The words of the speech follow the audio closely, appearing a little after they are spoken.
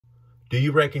Do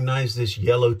you recognize this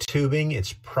yellow tubing?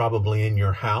 It's probably in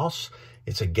your house.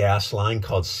 It's a gas line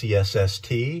called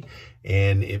CSST,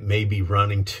 and it may be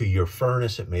running to your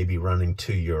furnace, it may be running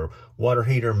to your water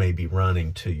heater, may be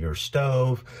running to your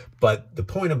stove. But the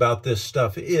point about this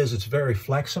stuff is it's very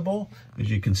flexible.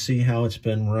 As you can see how it's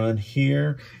been run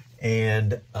here.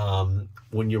 And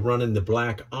when you're running the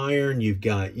black iron, you've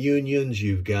got unions,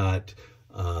 you've got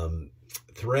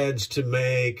threads to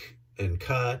make and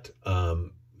cut.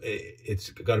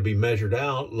 It's got to be measured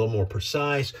out, a little more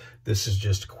precise. This is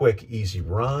just a quick, easy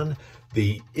run.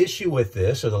 The issue with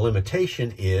this, or the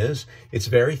limitation, is it's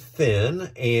very thin,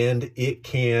 and it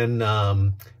can,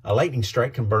 a lightning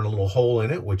strike can burn a little hole in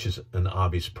it, which is an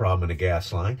obvious problem in a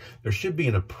gas line. There should be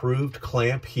an approved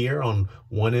clamp here on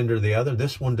one end or the other.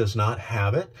 This one does not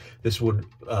have it. This would,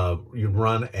 you'd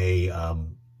run a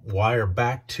wire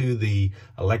back to the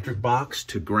electric box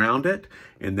to ground it,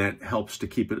 and that helps to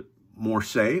keep it more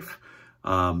safe,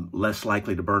 less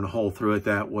likely to burn a hole through it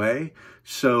that way.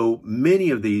 So many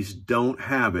of these don't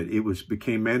have it. It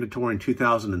became mandatory in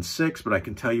 2006, but I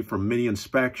can tell you from many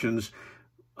inspections,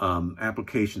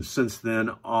 applications since then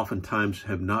oftentimes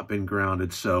have not been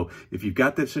grounded. So if you've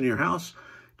got this in your house,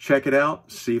 check it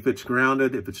out, see if it's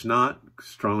grounded. If it's not,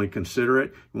 strongly consider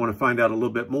it. You want to find out a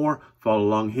little bit more, follow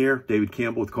along here. David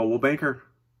Campbell with Coldwell Banker.